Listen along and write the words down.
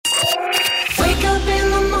Wake up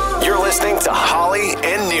in the morning. You're listening to Holly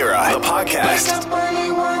and Nira, the podcast.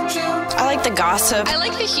 I like the gossip. I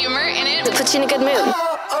like the humor in it. It puts you in a good mood.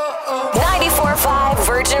 94.5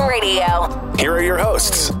 Virgin Radio. Here are your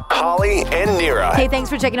hosts, Holly and Nira. Hey, thanks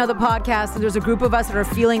for checking out the podcast. And there's a group of us that are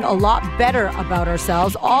feeling a lot better about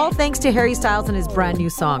ourselves, all thanks to Harry Styles and his brand new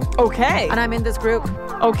song. Okay. And I'm in this group.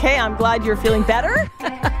 Okay, I'm glad you're feeling better.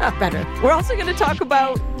 Better. We're also going to talk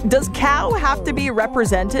about, does cow have to be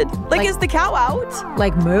represented? Like, is the cow out?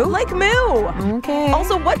 Like moo? Like moo. Okay.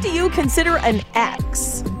 Also, what do you consider an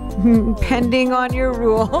ex? Pending on your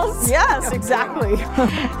rules. Yes, exactly.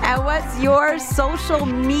 And what's your social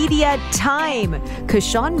media time? Because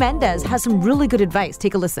Shawn Mendes has some really good advice.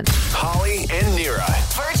 Take a listen. Holly and Nira.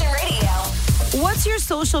 Virgin Radio. What's your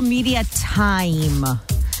social media time?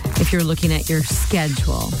 If you're looking at your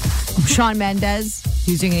schedule. Shawn Mendes,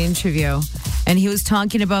 he's doing an interview, and he was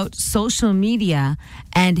talking about social media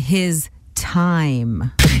and his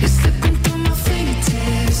time.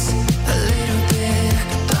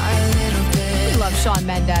 We love Shawn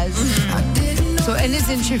Mendes. So in his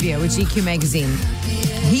interview with GQ magazine,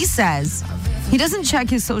 he says he doesn't check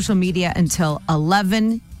his social media until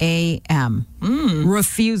 11 a.m.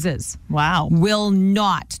 Refuses. Wow. Will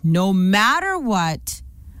not, no matter what,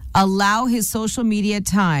 allow his social media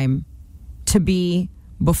time to be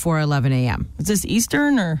before 11 a.m. Is this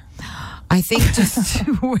Eastern or? I think just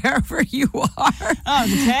wherever you are. Oh,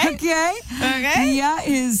 okay. Okay. Yeah,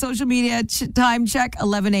 his social media time check,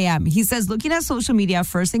 11 a.m. He says looking at social media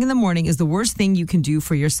first thing in the morning is the worst thing you can do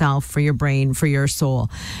for yourself, for your brain, for your soul.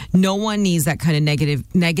 No one needs that kind of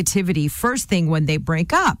negativity first thing when they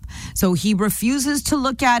break up. So he refuses to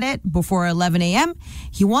look at it before 11 a.m.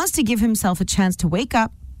 He wants to give himself a chance to wake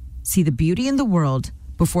up, see the beauty in the world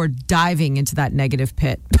before diving into that negative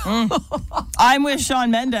pit. I'm with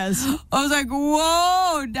Shawn Mendes. I was like,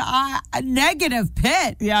 whoa, a negative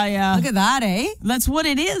pit. Yeah. Look at that, eh? That's what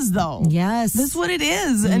it is, though. Yes. That's what it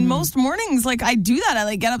is. And most mornings, like, I do that.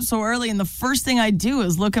 I, get up so early, and the first thing I do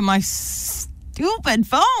is look at my stupid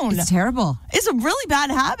phone. It's terrible. It's a really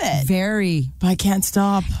bad habit. Very. But I can't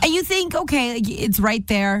stop. And you think, okay, it's right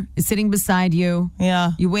there. It's sitting beside you.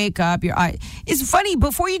 Yeah. You wake up, your eye. It's funny,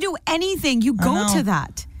 before you do anything, you go to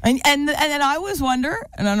that. And then I always wonder,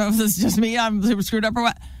 and I don't know if this is just me, I'm super screwed up or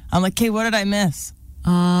what. I'm like, okay, what did I miss?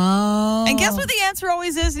 Oh. And guess what the answer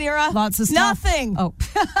always is, Nira? Lots of stuff. Nothing. Oh.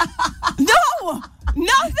 No!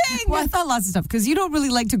 Nothing! Well, I thought lots of stuff, because you don't really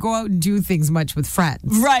like to go out and do things much with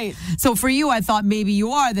friends. Right. So for you, I thought maybe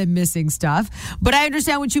you are then missing stuff. But I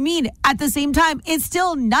understand what you mean. At the same time, it's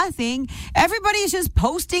still nothing. Everybody's just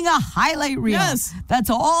posting a highlight reel. Yes. That's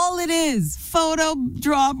all it is. Photo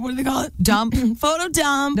drop, what do they call it? Dump. Photo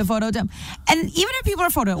dump. The photo dump. And even if people are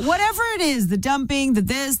photo, whatever it is, the dumping, the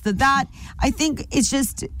this, the that, I think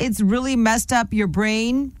it's really messed up your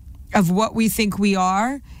brain of what we think we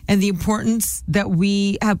are and the importance that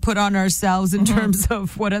we have put on ourselves in terms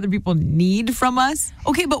of what other people need from us.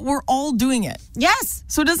 Okay, but we're all doing it. Yes.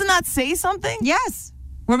 So doesn't that say something? Yes.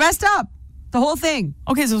 We're messed up. The whole thing.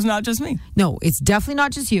 Okay, so it's not just me. No, it's definitely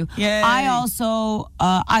not just you. Yay. I also,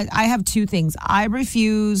 I have two things. I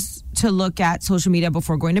refuse to look at social media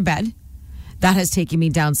before going to bed. That has taken me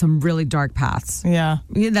down some really dark paths. Yeah.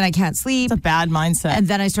 Then I can't sleep. It's a bad mindset. And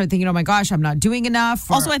then I started thinking, oh my gosh, I'm not doing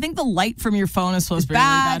enough. Also, I think the light from your phone is supposed to be really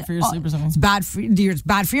bad for your sleep or something. It's bad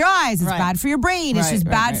for your eyes. It's Right. bad for your brain. It's just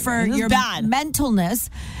bad for your mentalness.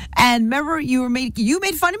 And remember, you made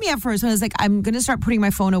fun of me at first when I was like, I'm going to start putting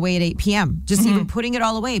my phone away at 8 p.m. Just even putting it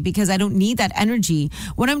all away because I don't need that energy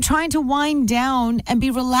when I'm trying to wind down and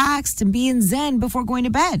be relaxed and be in zen before going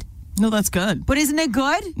to bed. No, that's good. But isn't it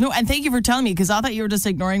good? No, and thank you for telling me, because I thought you were just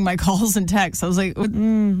ignoring my calls and texts. I was like,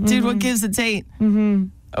 dude, what gives? It's 8.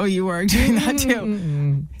 Oh, you were doing that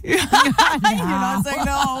too. You're not saying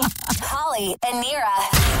no. Holly and Nira.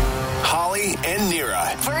 Holly and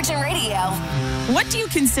Nira. Virgin Radio. What do you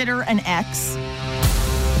consider an ex?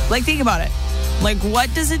 Like, think about it. Like,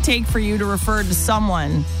 what does it take for you to refer to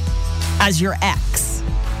someone as your ex?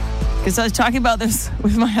 Because I was talking about this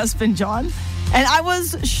with my husband, John, and I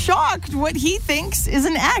was shocked what he thinks is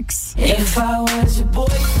an ex. If I was your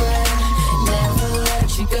boyfriend, never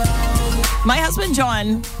let you go. My husband,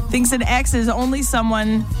 John, thinks an ex is only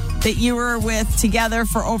someone that you were with together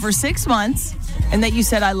for over 6 months and that you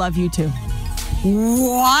said, I love you too.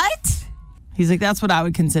 What? He's like, that's what I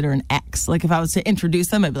would consider an ex. Like, if I was to introduce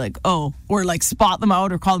them, I'd be like, oh, or like spot them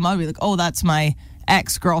out or call them out, I'd be like, oh, that's my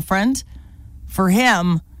ex-girlfriend. For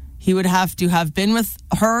him, he would have to have been with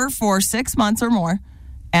her for 6 months or more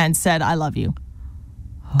and said, I love you.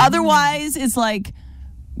 Oh. Otherwise, it's like,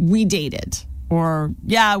 we dated. Or,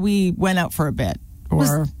 yeah, we went out for a bit.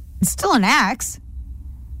 Or It's still an ex.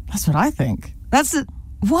 That's what I think.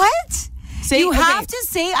 What? Say, you okay. have to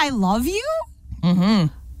say I love you? Mm-hmm.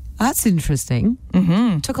 That's interesting.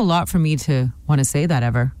 Mm-hmm. Took a lot for me to want to say that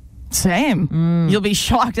ever. Same. You'll be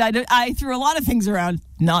shocked. I threw a lot of things around.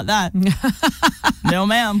 Not that. No,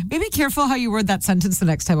 ma'am. Maybe careful how you word that sentence the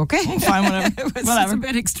next time, okay? Fine, whatever. It was Whatever. a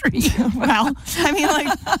bit extreme. Well, I mean,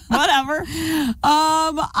 like, whatever.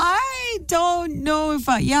 I don't know if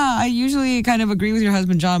I usually kind of agree with your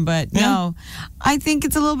husband, John, but no, I think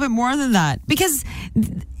it's a little bit more than that because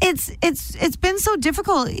it's been so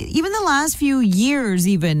difficult. Even the last few years,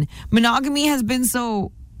 even monogamy has been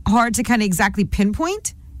so hard to kind of exactly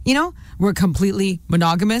pinpoint. You know, we're completely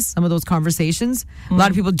monogamous. Some of those conversations. A lot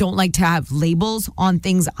of people don't like to have labels on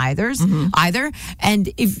things either. And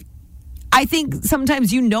I think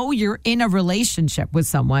sometimes you're in a relationship with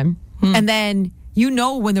someone and then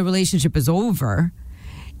when the relationship is over.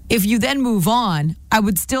 If you then move on, I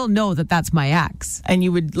would still know that that's my ex. And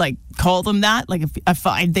you would like call them that? Like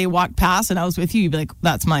if they walked past and I was with you, you'd be like,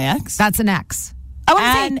 that's my ex? That's an ex.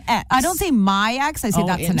 I don't say my ex. I say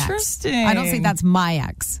that's an ex. Interesting. I don't say that's my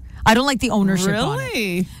ex. I don't like the ownership on it.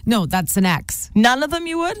 Really? No, that's an ex. None of them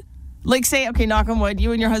you would? Like say, okay, knock on wood,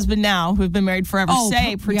 you and your husband now, who've been married forever,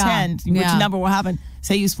 pretend, which number will happen.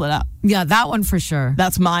 Say you split up. Yeah, that one for sure.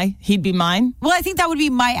 He'd be mine? Well, I think that would be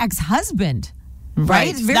my ex-husband.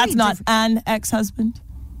 Right? Very That's not an ex-husband?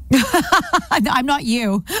 I'm not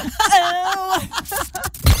you.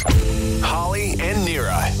 Holly and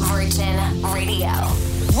Nira. Virgin Radio.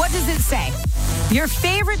 What does it say? Your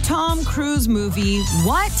favorite Tom Cruise movie,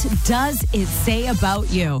 what does it say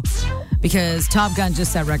about you? Because Top Gun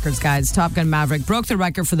just set records, guys. Top Gun Maverick broke the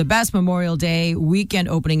record for the best Memorial Day weekend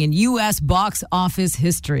opening in U.S. box office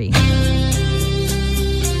history.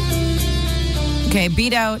 Okay,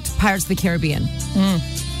 beat out Pirates of the Caribbean.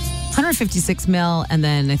 156 mil, and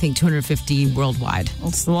then I think 250 worldwide.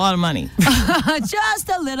 It's a lot of money. Just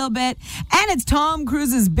a little bit. And it's Tom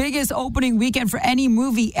Cruise's biggest opening weekend for any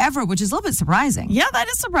movie ever, which is a little bit surprising. Yeah, that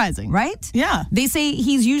is surprising. Right? Yeah. They say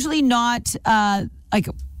he's usually not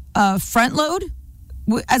front load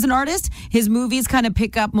as an artist. His movies kind of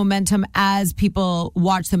pick up momentum as people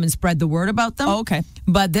watch them and spread the word about them. Oh, okay.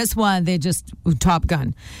 But this one, they just Top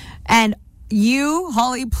Gun. And you,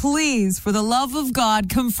 Holly, please, for the love of God,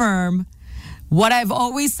 confirm what I've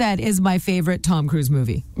always said is my favorite Tom Cruise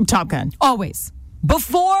movie. Top Gun. Always.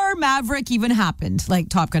 Before Maverick even happened, like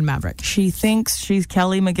Top Gun Maverick. She thinks she's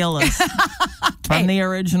Kelly McGillis from the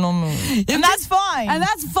original movie. And that's fine. And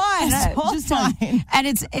that's fine. That's all fine. And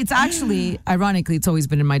it's actually, ironically, it's always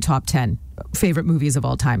been in my top 10 favorite movies of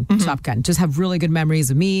all time, Top Gun. Just have really good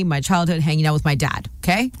memories of me, my childhood, hanging out with my dad.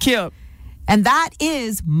 Okay? Cute. And that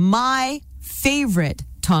is my favorite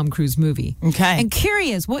Tom Cruise movie. Okay. And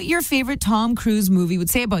curious what your favorite Tom Cruise movie would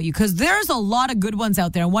say about you, because there's a lot of good ones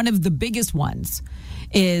out there. And one of the biggest ones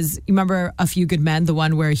is, you remember A Few Good Men, the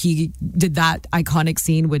one where he did that iconic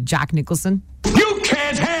scene with Jack Nicholson? You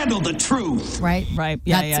can't handle the truth. Right? Right.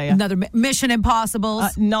 Yeah, That's yeah. another Mission Impossible.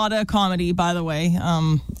 Not a comedy, by the way.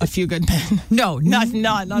 A Few Good Men. No, not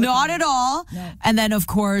at all. No. And then, of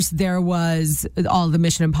course, there was all the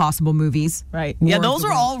Mission Impossible movies. Right. Yeah, those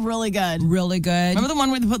are all really good. Really good. Remember the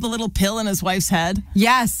one where they put the little pill in his wife's head?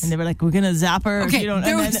 Yes. And they were like, we're going to zap her. Okay, if you don't,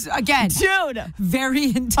 there was, again, dude, very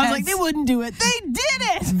intense. I was like, they wouldn't do it. They did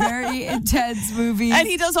it. Very intense movie. And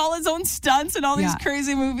he does all his own stunts in all these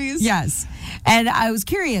crazy movies. Yes. And I was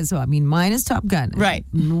curious. So, I mean, mine is Top Gun. Right.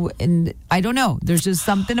 And I don't know. There's just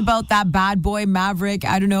something about that bad boy Maverick.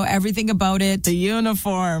 I don't know everything about it. The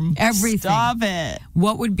uniform. Everything. Stop it.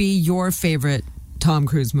 What would be your favorite Tom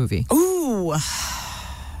Cruise movie? Ooh.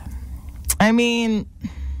 I mean,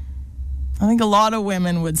 I think a lot of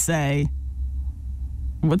women would say,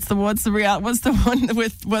 what's the one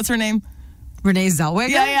with, what's her name? Renee Zellweger?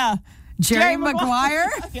 Yeah. Jerry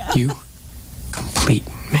Maguire? You complete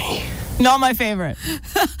me. Not my favorite.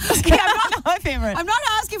 Okay, not my favorite. I'm not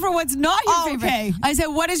asking for what's not your favorite. Okay. I said,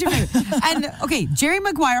 what is your favorite? And, okay, Jerry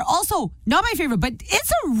Maguire, also not my favorite, but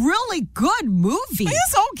it's a really good movie.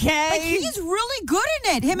 It's okay. Like, he's really good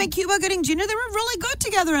in it. Him and Cuba Gooding Jr., they were really good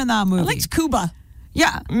together in that movie. I liked Cuba.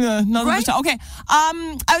 Yeah. Right? Okay.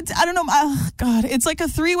 I don't know. God, it's like a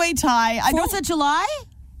three-way tie. 4th of July?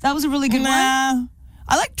 That was a really good one.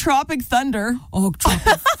 I like Tropic Thunder. Oh, Tropic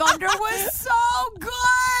Thunder was so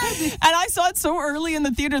good. And I saw it so early in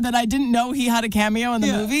the theater that I didn't know he had a cameo in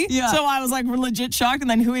the movie. Yeah. So I was like legit shocked. And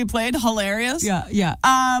then who he played, hilarious. Yeah.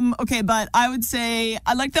 Okay, but I would say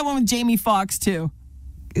I like that one with Jamie Foxx too.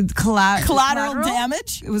 Collateral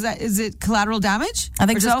damage? Is it collateral damage? I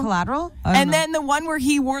think or just so. Collateral? And then the one where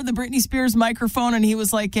he wore the Britney Spears microphone and he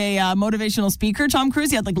was like a motivational speaker, Tom Cruise.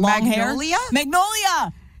 He had like long Magnolia? hair.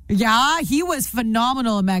 Magnolia! Yeah, he was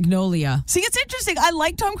phenomenal in Magnolia. See, it's interesting. I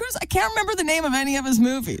like Tom Cruise. I can't remember the name of any of his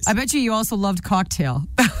movies. I bet you also loved Cocktail.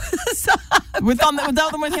 With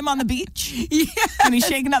him on the beach? Yeah. And he's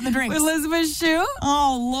shaking up the drinks. With Elizabeth Shue?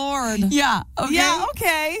 Oh, Lord. Yeah. Okay. Yeah,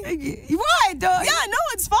 okay. Why? Yeah, no,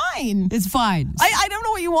 it's fine. It's fine. I don't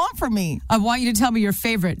know what you want from me. I want you to tell me your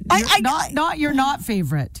favorite. Not your not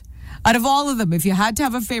favorite. Out of all of them, if you had to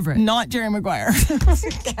have a favorite. Not Jerry Maguire.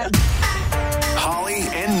 Holly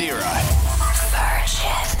and Nira.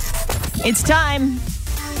 It's time.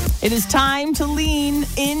 It is time to lean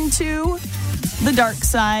into the dark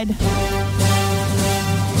side.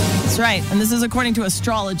 That's right. And this is according to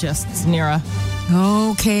astrologists, Nira.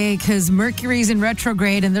 Okay, because Mercury's in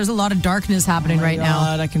retrograde and there's a lot of darkness happening right now.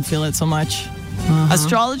 God, I can feel it so much.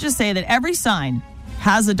 Astrologists say that every sign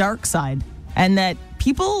has a dark side and that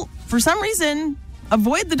people, for some reason,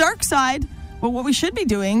 avoid the dark side. But what we should be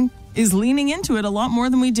doing is leaning into it a lot more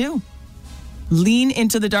than we do. Lean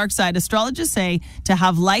into the dark side. Astrologists say to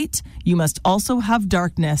have light, you must also have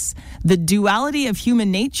darkness. The duality of human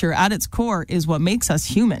nature at its core is what makes us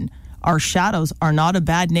human. Our shadows are not a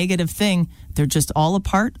bad negative thing. They're just all a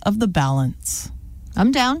part of the balance.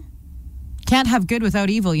 I'm down. Can't have good without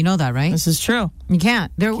evil. You know that, right? This is true. You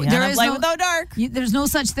can't. There Have is light no, without dark. There's no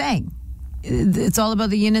such thing. It's all about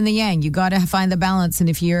the yin and the yang. You got to find the balance. And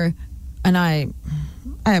if you're, and I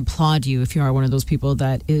applaud you if you are one of those people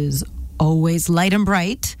that is always light and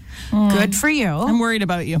bright. Good for you. I'm worried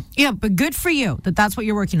about you. Yeah, but good for you that that's what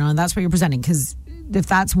you're working on and that's what you're presenting. Because if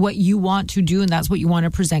that's what you want to do and that's what you want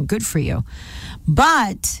to present, good for you.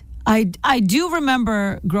 But I do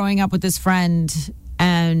remember growing up with this friend,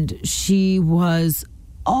 and she was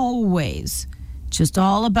always just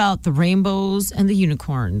all about the rainbows and the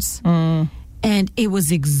unicorns. And it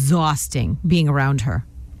was exhausting being around her.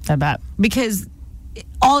 I bet. Because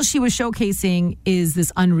all she was showcasing is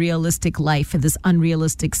this unrealistic life and this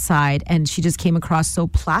unrealistic side. And she just came across so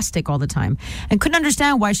plastic all the time and couldn't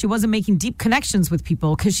understand why she wasn't making deep connections with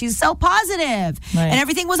people because she's so positive. Right. And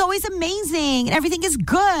everything was always amazing and everything is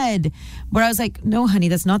good. But I was like, no, honey,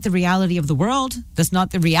 that's not the reality of the world. That's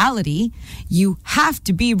not the reality. You have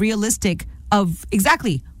to be realistic of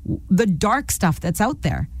exactly the dark stuff that's out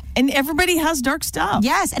there. And everybody has dark stuff.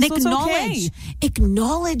 Yes, and so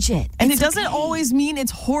acknowledge it. And It's it doesn't okay. always mean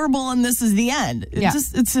it's horrible and this is the end.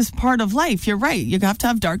 It's just part of life. You're right. You have to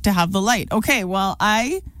have dark to have the light. Okay, well,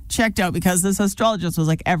 I checked out because this astrologist was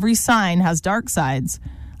like, every sign has dark sides.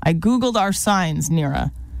 I Googled our signs,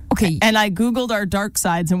 Nira. Okay. And I Googled our dark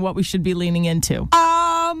sides and what we should be leaning into.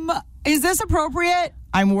 Is this appropriate?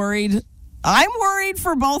 I'm worried. I'm worried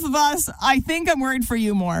for both of us. I think I'm worried for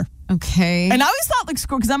you more. Okay. And I always thought, like,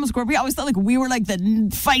 because I'm a Scorpio, I always thought, like, we were, like, the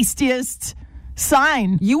feistiest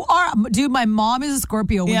sign. You are, dude. My mom is a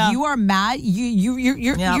Scorpio. When Yeah. you are mad, you're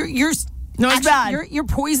No, it's bad. You're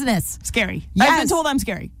poisonous. Scary. Yes. I've been told I'm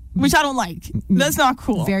scary, which I don't like. That's not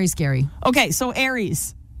cool. Very scary. Okay, so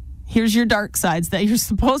Aries, here's your dark sides that you're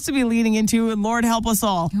supposed to be leaning into, and Lord help us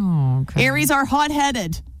all. Oh, okay. Aries are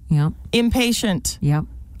hot-headed, Yep. impatient, Yep.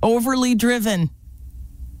 overly driven,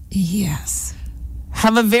 Yes.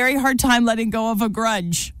 have a very hard time letting go of a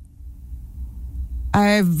grudge.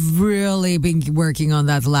 I've really been working on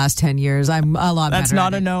that the last 10 years. I'm a lot better. That's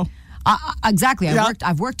not at a it. no. Exactly. Yeah.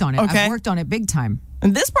 I've worked on it. Okay. I've worked on it big time.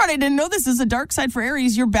 And this part, I didn't know this is a dark side for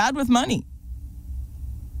Aries. You're bad with money.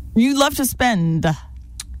 You love to spend.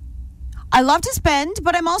 I love to spend,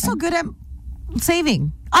 but I'm also good at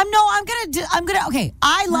saving. Okay.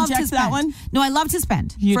 I love to Reject spend. that one? No, I love to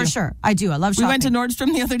spend. You for do. sure. I do. I love We shopping. went to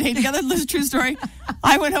Nordstrom the other day together. This is a true story.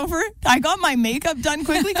 I went over. I got my makeup done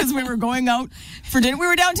quickly because we were going out for dinner. We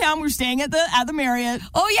were downtown. We were staying at the Marriott.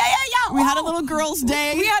 Oh, yeah. We had a little girls'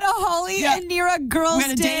 day. We had a Holly Yeah. and Nira girls' We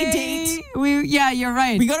had a day date. You're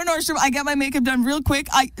right. We go to Nordstrom. I get my makeup done real quick.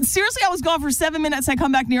 I was gone for 7 minutes. I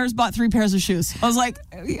come back. Nira's bought 3 pairs of shoes. I was like,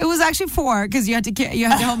 It was actually 4 because you had to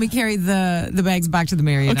help me carry the bags back to the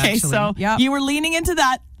Marriott. okay, actually. so Yep. you were leaning into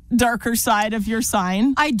that darker side of your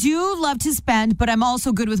sign. I do love to spend, but I'm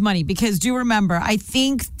also good with money because do remember, I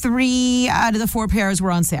think 3 out of the 4 pairs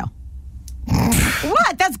were on sale.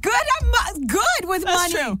 What? That's good. I'm good with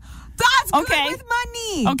That's money. true. That's Okay. good with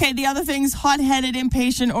money. Okay, the other things, hot-headed,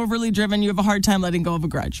 impatient, overly driven. You have a hard time letting go of a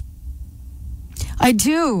grudge. I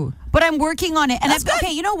do. But I'm working on it. And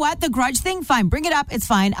okay, you know what? The grudge thing, fine. Bring it up. It's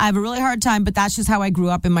fine. I have a really hard time, but that's just how I grew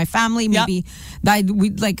up in my family. Maybe I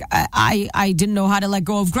didn't know how to let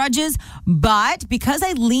go of grudges. But because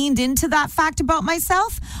I leaned into that fact about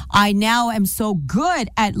myself, I now am so good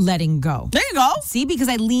at letting go. There you go. See, because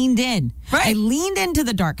I leaned in. Right. I leaned into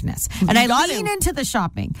the darkness. And I lean into the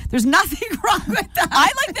shopping. There's nothing wrong with that.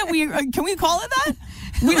 I like that can we call it that?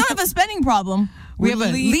 We don't have a spending problem. We have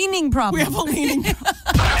a leaning problem. We have a leaning problem.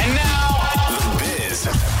 And now, The Biz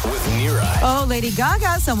with Nira. Oh, Lady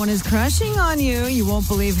Gaga, someone is crushing on you. You won't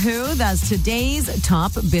believe who. That's today's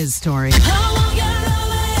top biz story.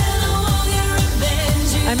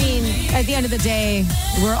 I mean, at the end of the day,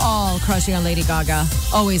 we're all crushing on Lady Gaga.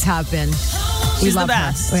 Always have been. She's the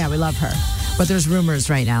best. Her. Oh, yeah, we love her. But there's rumors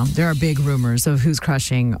right now. There are big rumors of who's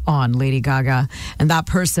crushing on Lady Gaga. And that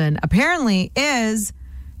person apparently is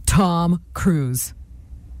Tom Cruise.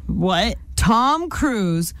 What? Tom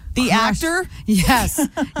Cruise. The actor? Yes.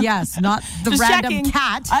 Not the Just random checking.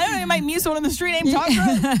 cat. I don't know. You might meet someone on the street named Tom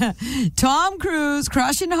Cruise. Tom Cruise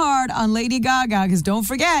crushing hard on Lady Gaga because don't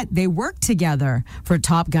forget, they worked together for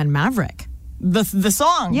Top Gun Maverick. The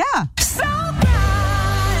song. Yeah.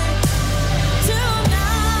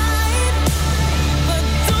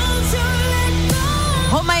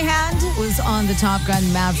 Hold My Hand was on the Top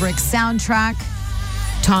Gun Maverick soundtrack.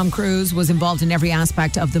 Tom Cruise was involved in every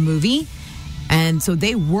aspect of the movie. And so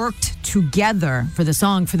they worked together for the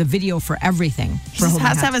song, for the video, for everything. He just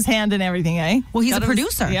has to have his hand in everything, eh? Well, he's a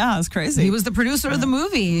producer. Yeah, it's crazy. He was the producer of the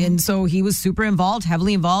movie. And so he was super involved,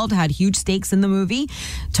 heavily involved, had huge stakes in the movie.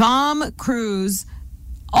 Tom Cruise,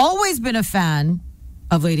 always been a fan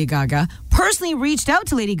of Lady Gaga, personally reached out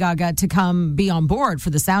to Lady Gaga to come be on board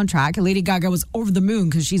for the soundtrack. Lady Gaga was over the moon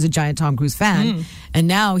because she's a giant Tom Cruise fan. And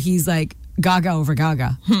now he's like, Gaga over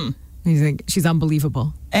Gaga. He's like, she's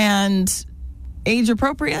unbelievable. And age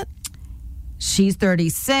appropriate? She's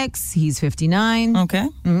 36. He's 59. Okay.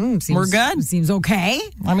 We're good. Seems okay.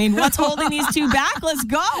 I mean, what's holding these two back? Let's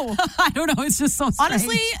go. I don't know. It's just so strange.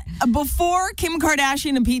 Honestly, before Kim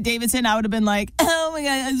Kardashian and Pete Davidson, I would have been like, oh my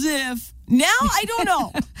God, as if. Now, I don't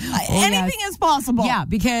know. Anything is possible. Yeah,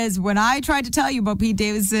 because when I tried to tell you about Pete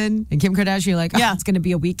Davidson and Kim Kardashian, you're like, it's going to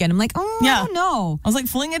be a weekend. I'm like, I don't know. I was like,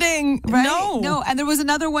 fling-a-ding. Right? No. And there was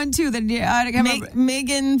another one, too. That I can't remember.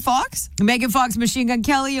 Megan Fox? Megan Fox, Machine Gun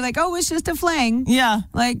Kelly. You're like, it's just a fling. Yeah.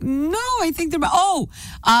 Like, no, I think they're...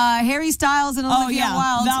 Harry Styles and Olivia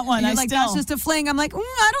Wilde. That one. You're like, that's just a fling. I'm like,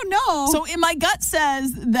 I don't know. So my gut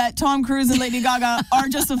says that Tom Cruise and Lady Gaga are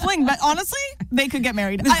just a fling. But honestly, they could get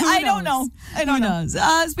married. I don't know. I don't know.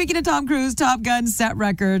 Speaking of Tom Cruise, Top Gun set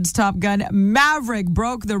records. Top Gun Maverick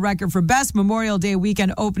broke the record for best Memorial Day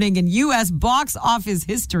weekend opening in U.S. box office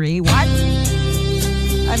history. What?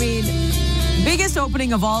 I mean, biggest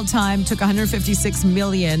opening of all time, took $156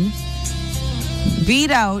 million.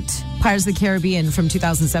 Beat out Pirates of the Caribbean from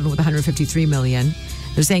 2007 with $153 million.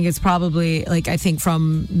 They're saying it's probably, I think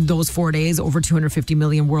from those 4 days, over $250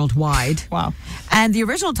 million worldwide. Wow. And the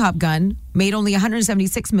original Top Gun made only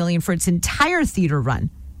 $176 million for its entire theater run.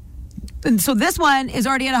 And so this one is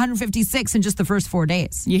already at 156 in just the first 4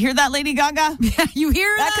 days. You hear that, Lady Gaga? Yeah, you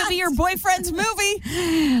hear that? That could be your boyfriend's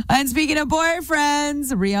movie. And speaking of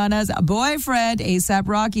boyfriends, Rihanna's boyfriend, A$AP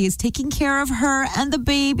Rocky, is taking care of her and the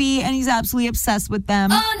baby, and he's absolutely obsessed with them.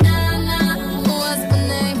 Oh, nah, what's the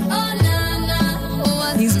name? Oh,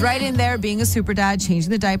 nah, He's right in there being a super dad,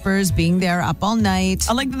 changing the diapers, being there up all night.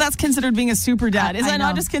 I like that that's considered being a super dad. Is I that know.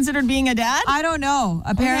 not just considered being a dad? I don't know.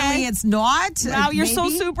 Apparently it's not. Wow, you're so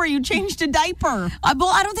Maybe. super. You changed a diaper.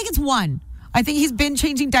 Well, I don't think it's one. I think he's been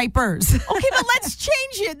changing diapers. Okay, but let's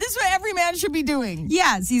change it. This is what every man should be doing.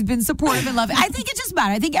 Yes, he's been supportive and loving. I think it's just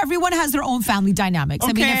bad. I think everyone has their own family dynamics.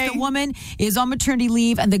 I mean, Okay. if the woman is on maternity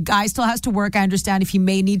leave and the guy still has to work, I understand if he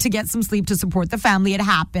may need to get some sleep to support the family, it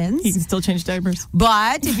happens. He can still change diapers.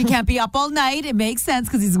 But if he can't be up all night, it makes sense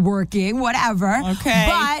because he's working, whatever. Okay.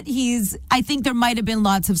 But I think there might have been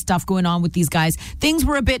lots of stuff going on with these guys. Things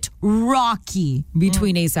were a bit rocky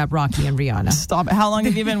between A$AP Rocky and Rihanna. Stop it. How long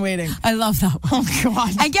have you been waiting? I love that one. Oh,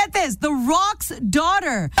 God. And get this, The Rock's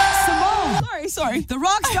daughter, Simone. Sorry. The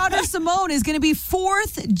Rock's daughter, Simone, is going to be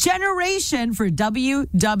fourth generation for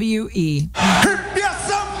WWE. What?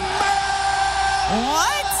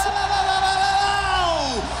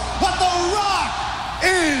 What The Rock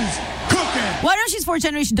is cooking. Why don't you she's fourth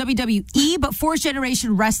generation WWE, but fourth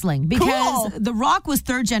generation wrestling because The Rock was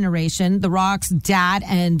third generation. The Rock's dad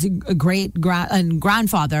and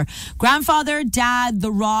grandfather. Grandfather, dad,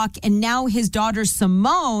 The Rock, and now his daughter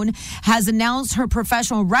Simone has announced her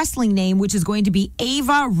professional wrestling name, which is going to be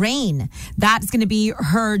Ava Raine. That's going to be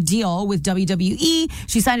her deal with WWE.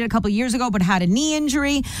 She signed it a couple of years ago, but had a knee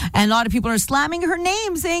injury, and a lot of people are slamming her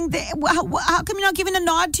name, saying, how come you're not giving a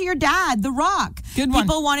nod to your dad, The Rock? Good one.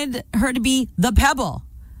 People wanted her to be the Pebble.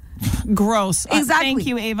 Gross. Exactly. Thank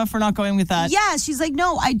you, Ava, for not going with that. Yeah, she's like,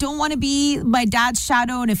 no, I don't want to be my dad's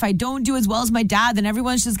shadow, and if I don't do as well as my dad, then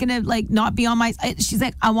everyone's just gonna like not be on my. She's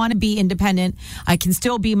like, I want to be independent. I can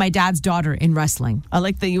still be my dad's daughter in wrestling. I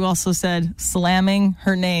like that you also said slamming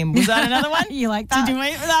her name. Was that another one? You like that? Did you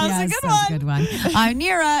wait? That was a good one. Good one. I'm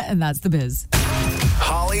Nira, and that's The Biz.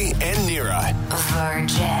 Holly and Nira.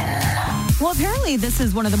 Virgin. Well, apparently this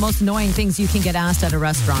is one of the most annoying things you can get asked at a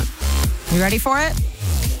restaurant. You ready for it?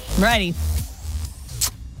 Ready.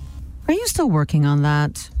 Are you still working on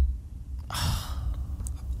that?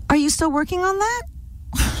 Are you still working on that?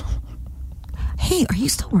 Hey, are you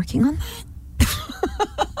still working on that?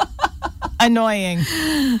 Annoying.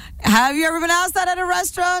 Have you ever been asked that at a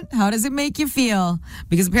restaurant? How does it make you feel?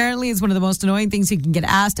 Because apparently it's one of the most annoying things you can get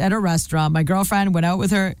asked at a restaurant. My girlfriend went out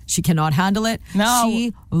with her. She cannot handle it. No.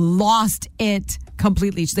 She lost it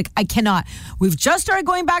completely. She's like, I cannot. We've just started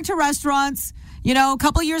going back to restaurants. You know, a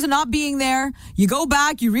couple of years of not being there. You go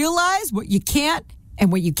back, you realize what you can't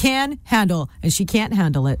and what you can handle. And she can't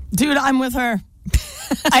handle it. Dude, I'm with her.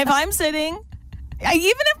 If I'm sitting, even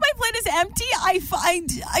if my plate is empty,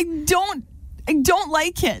 I don't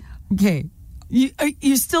like it. Okay.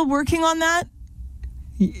 You're still working on that?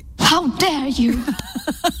 How dare you?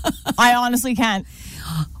 I honestly can't.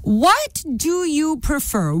 What do you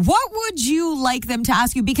prefer? What would you like them to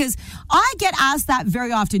ask you? Because I get asked that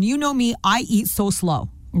very often. You know me, I eat so slow.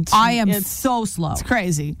 I am so slow. It's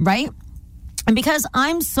crazy. Right? And because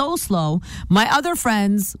I'm so slow, my other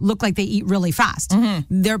friends look like they eat really fast.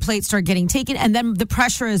 Mm-hmm. Their plates start getting taken, and then the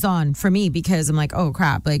pressure is on for me because I'm like, oh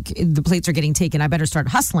crap, like the plates are getting taken. I better start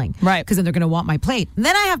hustling. Right. Because then they're going to want my plate. And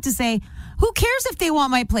then I have to say, who cares if they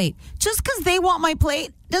want my plate? Just because they want my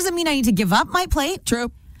plate doesn't mean I need to give up my plate.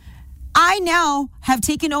 True. I now have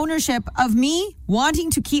taken ownership of me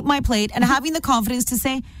wanting to keep my plate and having the confidence to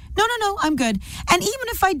say, no, I'm good. And even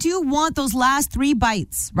if I do want those last 3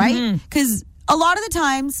 bites, right? Because a lot of the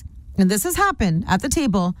times, and this has happened at the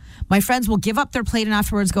table, my friends will give up their plate and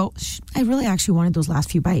afterwards go, I really actually wanted those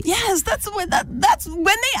last few bites. Yes, that's when they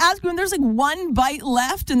ask you when there's like 1 bite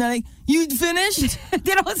left and they're like, you finished?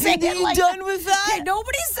 They don't say it you like done that. with that? Okay,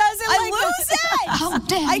 nobody says it I like lose that. it. How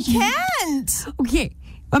dare I you? can't. Okay,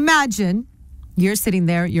 imagine you're sitting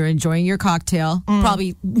there, you're enjoying your cocktail,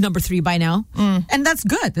 probably number 3 by now. And that's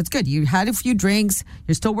good. That's good. You had a few drinks,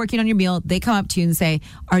 you're still working on your meal. They come up to you and say,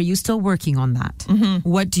 are you still working on that?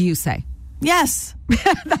 What do you say? Yes.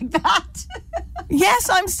 Like that? Yes,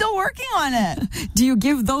 I'm still working on it. Do you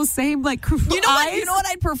give those same like You know eyes? what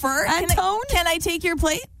I'd prefer? And Can tone? Can I take your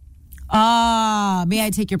plate? May I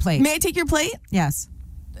take your plate? May I take your plate? Yes.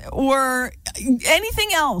 Or anything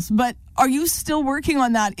else, but are you still working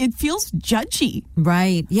on that? It feels judgy.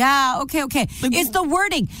 Right. Yeah. Okay. Like, It's the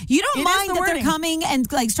wording. You don't It is mind the that wording. they're coming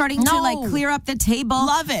and like starting to No. like clear up the table.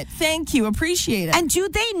 Love it. Thank you. Appreciate it. And do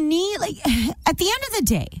they need, like, at the end of the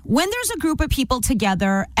day, when there's a group of people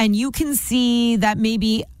together and you can see that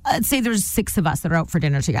maybe, let's say there's 6 of us that are out for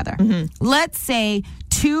dinner together. Let's say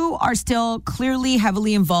 2 are still clearly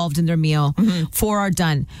heavily involved in their meal, 4 are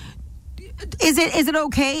done. Is it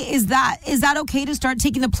okay? Is that okay to start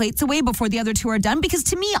taking the plates away before the other 2 are done? Because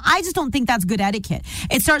to me, I just don't think that's good etiquette.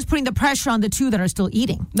 It starts putting the pressure on the 2 that are still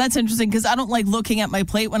eating. That's interesting because I don't like looking at my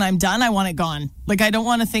plate when I'm done. I want it gone. Like, I don't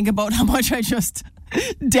want to think about how much I just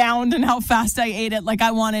downed and how fast I ate it. Like, I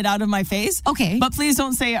want it out of my face. Okay. But please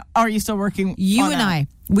don't say, are you still working You on and that? I,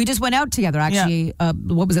 we just went out together, actually.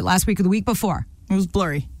 What was it, last week or the week before? It was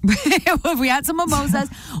blurry. We had some mimosas.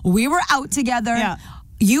 We were out together. Yeah.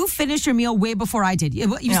 You finished your meal way before I did. It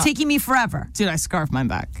was taking me forever. Dude, I scarfed mine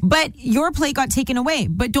back. But your plate got taken away.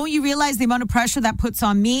 But don't you realize the amount of pressure that puts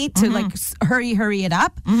on me to like hurry it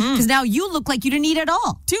up? Because now you look like you didn't eat at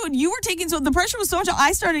all. Dude, you were taking, so the pressure was so much,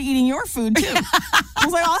 I started eating your food too. I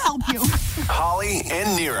was like, I'll help you. Holly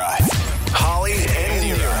and Nira. Holly and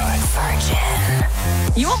Nira.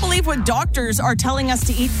 Virgin. You won't believe what doctors are telling us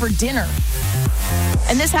to eat for dinner.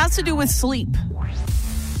 And this has to do with sleep.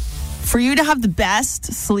 For you to have the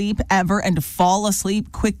best sleep ever and to fall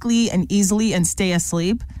asleep quickly and easily and stay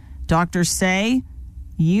asleep, doctors say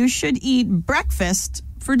you should eat breakfast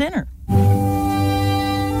for dinner.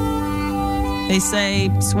 They say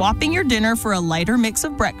swapping your dinner for a lighter mix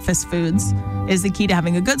of breakfast foods is the key to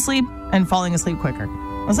having a good sleep and falling asleep quicker.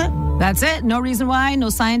 That's it. That's it. No reason why. No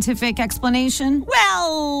scientific explanation.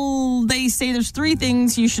 Well, they say there's 3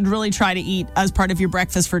 things you should really try to eat as part of your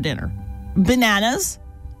breakfast for dinner. Bananas,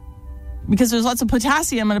 because there's lots of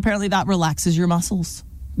potassium and apparently that relaxes your muscles.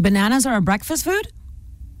 Bananas are a breakfast food?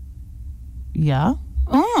 Yeah.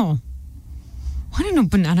 Oh. I didn't know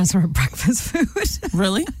bananas are a breakfast food.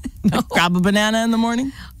 Really? No. Grab a banana in the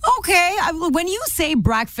morning? Okay. When you say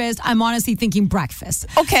breakfast, I'm honestly thinking breakfast.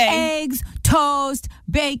 Okay. Eggs, toast,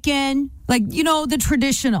 bacon, like, the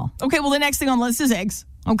traditional. Okay, well, the next thing on the list is eggs.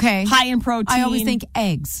 Okay. High in protein. I always think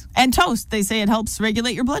eggs. And toast. They say it helps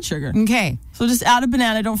regulate your blood sugar. Okay. So just add a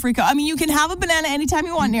banana. Don't freak out. I mean, you can have a banana anytime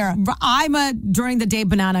you want, Nira. I'm a during the day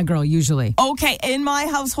banana girl, usually. Okay. In my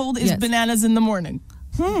household is Yes. bananas in the morning.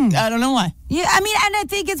 I don't know why. Yeah, I mean, and I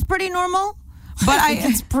think it's pretty normal. But I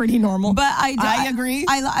think it's pretty normal. But I agree.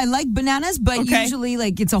 I like bananas, but Okay. usually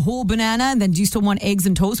like it's a whole banana, and then do you still want eggs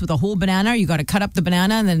and toast with a whole banana? You got to cut up the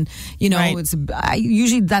banana, and then Right.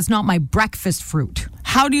 usually that's not my breakfast fruit.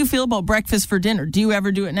 How do you feel about breakfast for dinner? Do you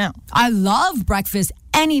ever do it now? I love breakfast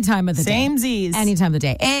any time of the day. Same Z's. Any time of the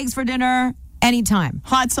day. Eggs for dinner, anytime.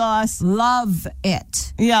 Hot sauce. Love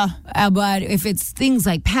it. Yeah. But if it's things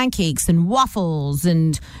like pancakes and waffles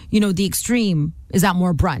and, the extreme, is that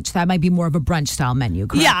more brunch? That might be more of a brunch style menu,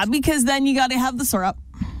 correct? Yeah, because then you got to have the syrup.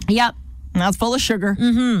 Yep. And that's full of sugar.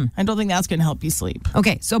 Mm-hmm. I don't think that's going to help you sleep.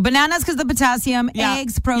 Okay, so bananas because the potassium, Yeah.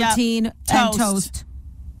 eggs, protein, Yeah. and Toast. toast.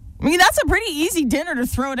 I mean, that's a pretty easy dinner to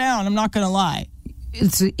throw down. I'm not going to lie.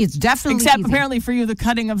 It's definitely Except easy. apparently for you, the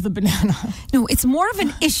cutting of the banana. No, it's more of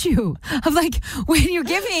an issue of like when you're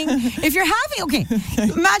giving, if you're having,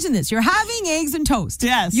 imagine this, you're having eggs and toast.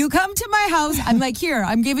 Yes. You come to my house, I'm like, here,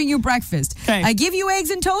 I'm giving you breakfast. Okay. I give you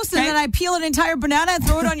eggs and toast, and Okay. then I peel an entire banana and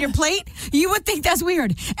throw it on your plate. You would think that's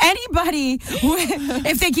weird. Anybody,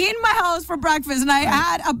 if they came to my house for breakfast and I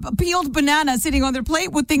had a peeled banana sitting on their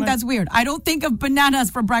plate, would think that's weird. I don't think of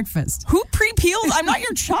bananas for breakfast. Who pre-peeled? I'm not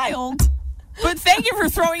your child. But thank you for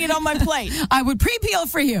throwing it on my plate. I would pre-peel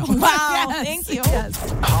for you. Wow, Yes. thank you.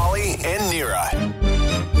 Yes. Holly and Nira.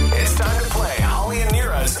 It's time to play Holly and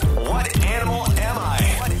Nira's What Animal Am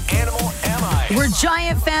I? What Animal Am I? We're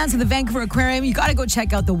giant fans of the Vancouver Aquarium. You got to go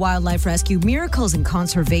check out the Wildlife Rescue Miracles in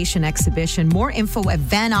Conservation exhibition. More info at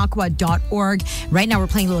vanaqua.org. Right now we're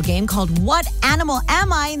playing a little game called What Animal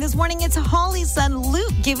Am I? And this morning it's Holly's son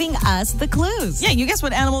Luke giving us the clues. Yeah, you guess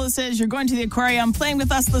what animal this is. You're going to the aquarium playing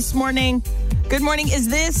with us this morning. Good morning. Is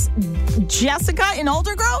this Jessica in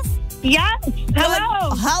Aldergrove? Yes.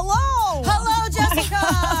 Hello. Hello. Hello, Jessica.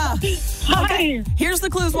 Hi. Here's the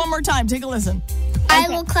clues one more time. Take a listen. I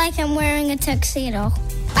look like I'm wearing a tuxedo.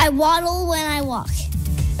 I waddle when I walk.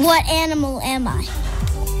 What animal am I?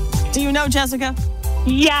 Do you know, Jessica?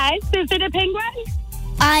 Yes. Is it a penguin?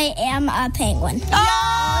 I am a penguin.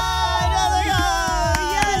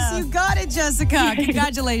 Yes, you got it, Jessica.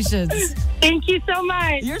 Congratulations. Thank you so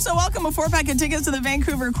much. You're so welcome. A 4-pack of tickets to the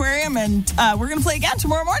Vancouver Aquarium, and we're going to play again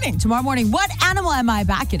tomorrow morning. Tomorrow morning, What Animal Am I?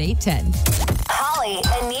 Back at 8:10. Holly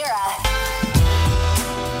and Nira.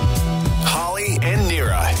 Holly and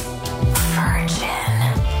Nira.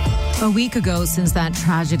 Virgin. A week ago since that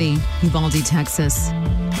tragedy, Uvalde, Texas.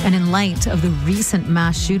 And in light of the recent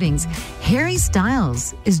mass shootings, Harry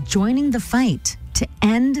Styles is joining the fight to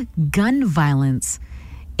end gun violence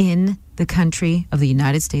in the country of the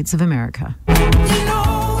United States of America.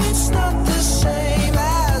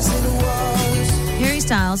 Harry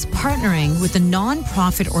Styles partnering with the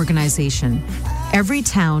nonprofit organization Every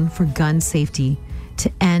Town for Gun Safety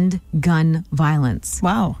to end gun violence.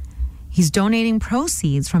 Wow. He's donating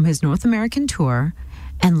proceeds from his North American tour,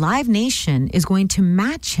 and Live Nation is going to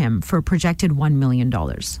match him for a projected $1 million.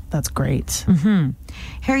 That's great.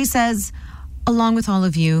 Harry says, along with all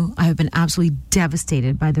of you, I have been absolutely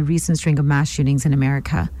devastated by the recent string of mass shootings in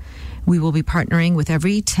America. We will be partnering with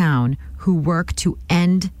Every Town who work to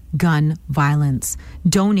end gun violence,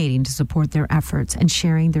 donating to support their efforts and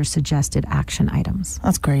sharing their suggested action items.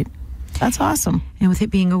 That's great. That's awesome. And with it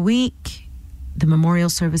being a week, the memorial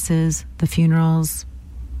services, the funerals,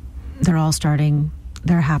 they're all starting,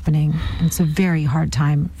 they're happening. And it's a very hard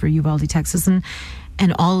time for Uvalde, Texas, and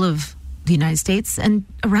all of the United States and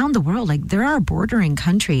around the world. Like, they're our bordering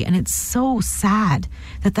country, and it's so sad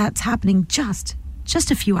that that's happening just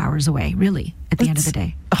a few hours away, really, at the end of the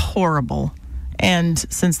day. Horrible. And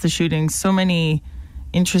since the shooting, so many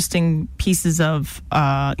interesting pieces of,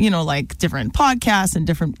 like different podcasts and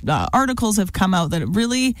different articles have come out that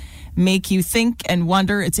really make you think and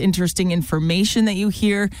wonder. It's interesting information that you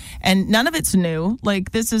hear, and none of it's new.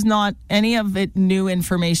 Like, this is not any of it new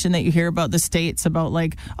information that you hear about the States, about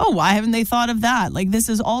like, oh, why haven't they thought of that? Like, this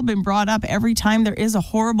has all been brought up every time there is a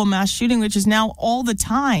horrible mass shooting, which is now all the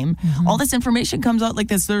time. All this information comes out like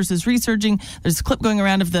this. There's this researching, there's a clip going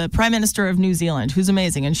around of the Prime Minister of New Zealand, who's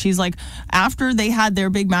amazing. And she's like, after they had their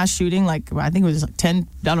big mass shooting, like I think it was like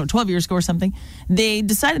 12 years ago or something, they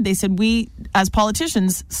said, we as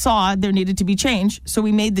politicians saw there needed to be change, so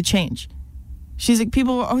we made the change. She's like,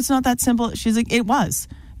 people, oh, it's not that simple. She's like, it was.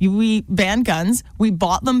 We banned guns, we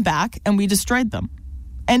bought them back, and we destroyed them.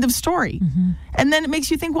 End of story. And then it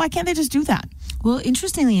makes you think, why can't they just do that? Well,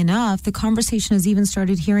 interestingly enough, the conversation has even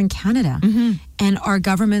started here in Canada. And our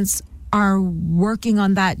governments are working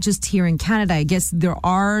on that just here in Canada. I guess there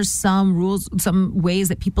are some rules, some ways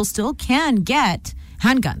that people still can get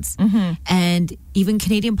handguns. And even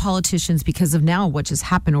Canadian politicians, because of now what just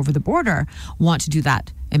happened over the border, want to do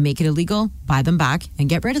that and make it illegal, buy them back, and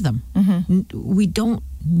get rid of them. We don't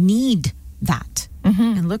need that.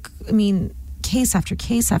 And look, I mean, case after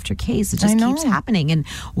case after case, it just keeps happening. And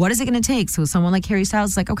what is it going to take? So someone like Harry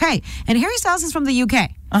Styles is like, okay. And Harry Styles is from the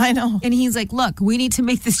UK. I know. And he's like, look, we need to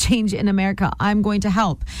make this change in America. I'm going to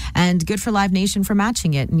help. And good for Live Nation for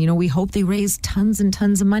matching it. And, we hope they raise tons and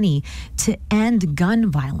tons of money to end gun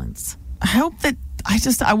violence. I hope that,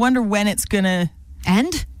 I wonder when it's going to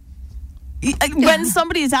end. When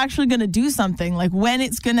somebody is actually going to do something, like when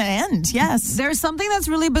it's going to end. Yes. There's something that's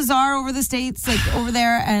really bizarre over the States, like over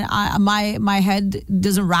there, and my head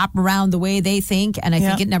doesn't wrap around the way they think, and I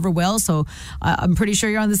think it never will. So I'm pretty sure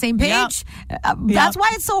you're on the same page. That's why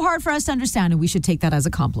it's so hard for us to understand, and we should take that as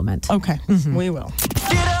a compliment. Okay. We will.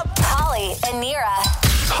 Get up. Holly and Nira.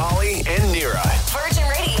 Holly and Nira. Virgin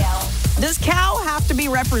Radio. Does cow have to be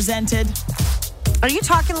represented? Are you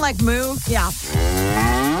talking like moo? Yeah.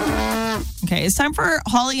 Okay, it's time for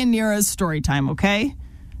Holly and Nira's story time, okay?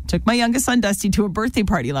 Took my youngest son, Dusty, to a birthday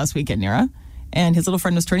party last weekend, Nira. And his little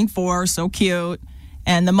friend was turning 4, so cute.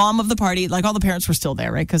 And the mom of the party, like all the parents were still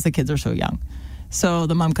there, right? Because the kids are so young. So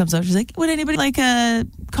the mom comes up, she's like, would anybody like a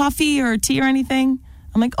coffee or a tea or anything?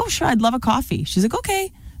 I'm like, oh, sure, I'd love a coffee. She's like,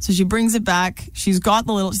 okay. So she brings it back. She's got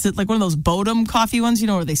the little, like one of those Bodum coffee ones,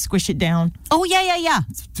 where they squish it down. Oh, yeah.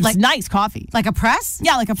 It's like nice coffee. Like a press?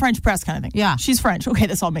 Yeah, like a French press kind of thing. Yeah. She's French. Okay,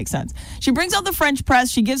 this all makes sense. She brings out the French press.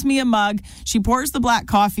 She gives me a mug. She pours the black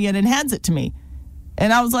coffee in and hands it to me.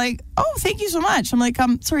 And I was like, oh, thank you so much. I'm like,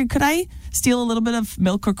 sorry, could I steal a little bit of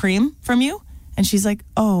milk or cream from you? And she's like,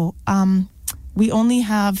 oh, we only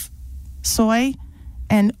have soy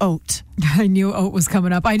and oat. I knew oat was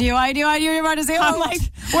coming up. I knew you were about to say oat. I'm like,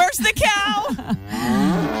 where's the cow?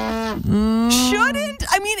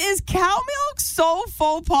 Is cow milk so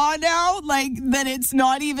faux pas now? Like, that it's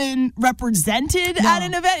not even represented at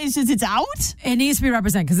an event? It's just, it's out? It needs to be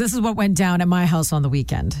represented, because this is what went down at my house on the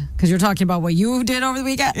weekend. Because you're talking about what you did over the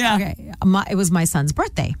weekend? Yeah. Okay. It was my son's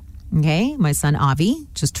birthday. Okay. My son, Avi,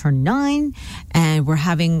 just turned 9, and we're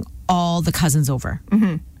having all the cousins over.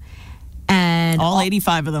 And all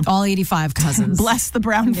 85 of them. All 85 cousins. Bless the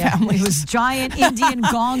Brown family. It was giant Indian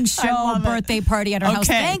gong show birthday party at our house.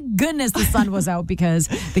 Thank goodness the sun was out, because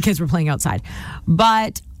the kids were playing outside.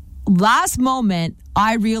 But last moment,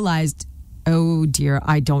 I realized, oh dear,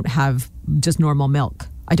 I don't have just normal milk.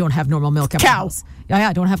 I don't have normal milk at my house. Yeah,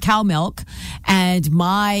 I don't have cow milk. And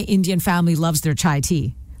my Indian family loves their chai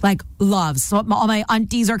tea. Like, loves. So all my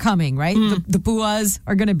aunties are coming, right? The buas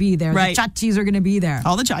are going to be there. Right. The chachis are going to be there.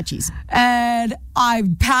 All the chachis. And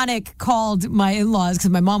I called my in-laws, because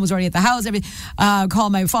my mom was already at the house.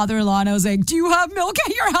 Called my father-in-law, and I was like, do you have milk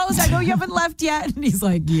at your house? I know you haven't left yet. And he's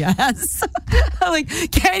like, yes. I'm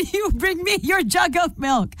like, can you bring me your jug of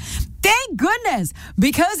milk? Thank goodness,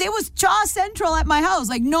 because it was Chaw Central at my house,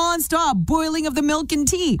 like nonstop boiling of the milk and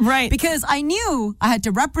tea. Right. Because I knew I had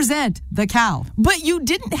to represent the cow. But you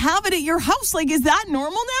didn't have it at your house. Like, is that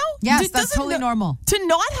normal now? Yes, that's totally normal. To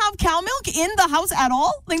not have cow milk in the house at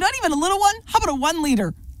all? Like, not even a little one? How about a 1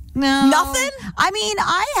 liter? No. Nothing? I mean,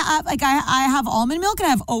 I have almond milk and I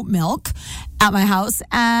have oat milk at my house,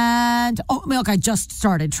 and oat milk I just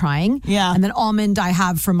started trying. Yeah. And then almond I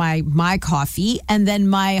have for my coffee. And then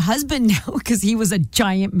my husband now, because he was a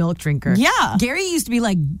giant milk drinker. Yeah. Gary used to be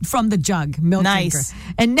like from the jug milk drinker.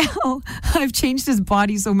 And now I've changed his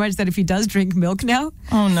body so much that if he does drink milk now,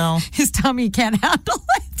 oh no, his tummy can't handle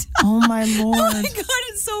it. Oh, my Lord. Oh my God,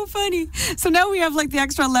 it's so funny. So now we have like the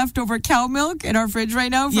extra leftover cow milk in our fridge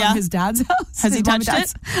right now from his dad's house. Has he His mom and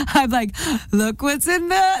touched dad's. I'm like, look what's in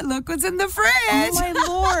the fridge. Oh, my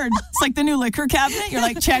Lord. It's like the new liquor cabinet. You're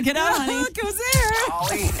like, check it out, honey. Look who's there.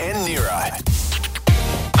 Holly and Nira.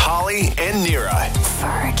 Holly and Nira.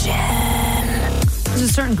 There's a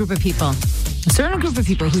certain group of people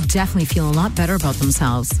who definitely feel a lot better about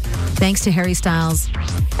themselves thanks to Harry Styles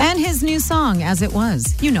and his new song, As It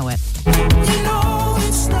Was. You know it.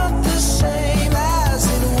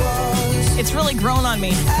 It's really grown on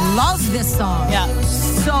me. Love this song. Yeah.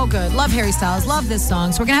 So good. Love Harry Styles. Love this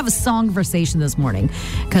song. So we're going to have a song conversation this morning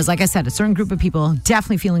because, like I said, a certain group of people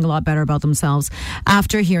definitely feeling a lot better about themselves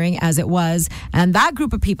after hearing As It Was. And that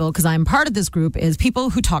group of people, because I'm part of this group, is people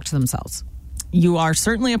who talk to themselves. You are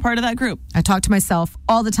certainly a part of that group. I talk to myself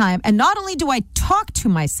all the time. And not only do I talk to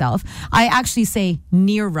myself, I actually say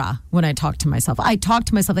Nira when I talk to myself. I talk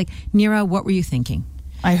to myself like, Nira, what were you thinking?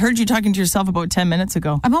 I heard you talking to yourself about 10 minutes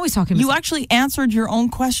ago. I'm always talking to You myself. actually answered your own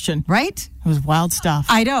question. Right? It was wild stuff.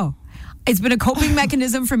 I know. It's been a coping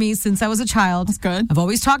mechanism for me since I was a child. That's good. I've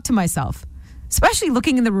always talked to myself, especially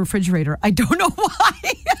looking in the refrigerator. I don't know why.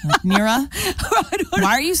 Nira, I don't know.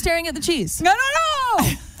 why are you staring at the cheese? I don't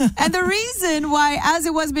know. And the reason why As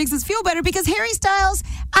It Was makes us feel better because Harry Styles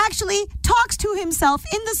actually talks to himself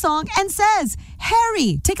in the song and says,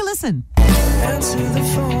 Harry, take a listen. Answer the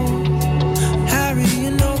phone. Harry,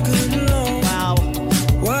 you're no good alone. Wow.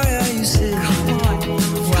 Why are you sitting?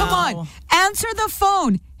 Come on. Answer the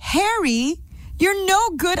phone. Harry, you're no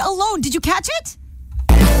good alone. Did you catch it?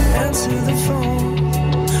 Answer the phone.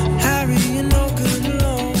 Harry, you're no good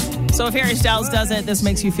alone. So if Harry Styles does it, this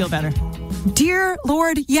makes you feel better. Dear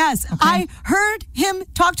Lord, yes. Okay. I heard him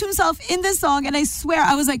talk to himself in this song, and I swear,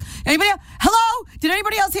 I was like, anybody else? Hello? Did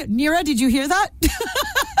anybody else hear? Nira, did you hear that?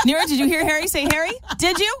 Nira, did you hear Harry say Harry?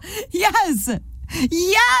 Did you? Yes.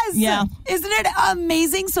 Yes. Yeah. Isn't it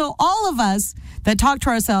amazing? So all of us that talk to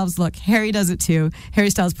ourselves, look, Harry does it too. Harry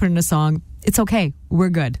Styles put in a song. It's okay. We're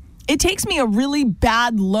good. It takes me a really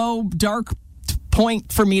bad, low, dark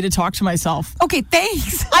point for me to talk to myself. Okay,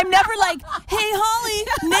 thanks. I'm never like, hey,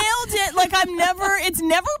 Holly, nailed it. Like, it's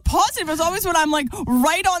never positive. It's always when I'm like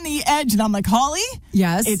right on the edge and I'm like, Holly,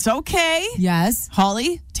 Yes. it's okay. Yes.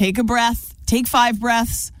 Holly, take a breath, take 5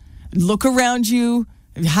 breaths, look around you,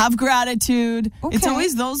 have gratitude. Okay. It's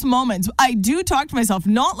always those moments. I do talk to myself,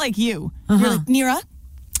 not like you. You're like, Nira?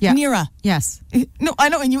 Yeah. Nira. Yes. No, I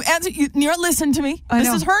know. And you answer, Nira, listen to me. I This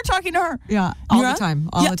know. is her talking to her. Yeah. All Nira? the time.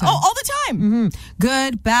 All Yeah, the time. all the time.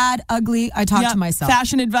 Good, bad, ugly. I talk Yeah, to myself.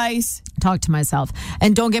 Fashion advice. Talk to myself.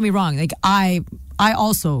 And don't get me wrong. Like I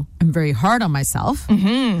also am very hard on myself.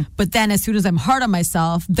 Mm-hmm. But then as soon as I'm hard on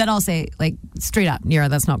myself, then I'll say like straight up, Nira,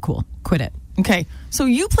 that's not cool. Quit it. Okay, so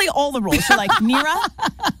you play all the roles. You're like, Nira,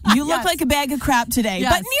 you look Yes. like a bag of crap today.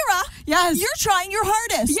 Yes. But Nira, Yes. you're trying your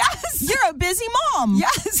hardest. Yes. You're a busy mom.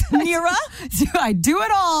 Yes. Nira, I do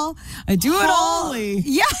it all. I do it all. Holly.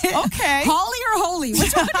 Yeah. Okay. Holly or holy?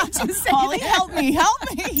 Which one did you say? Holly, there? help me.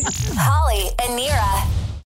 Holly and Nira.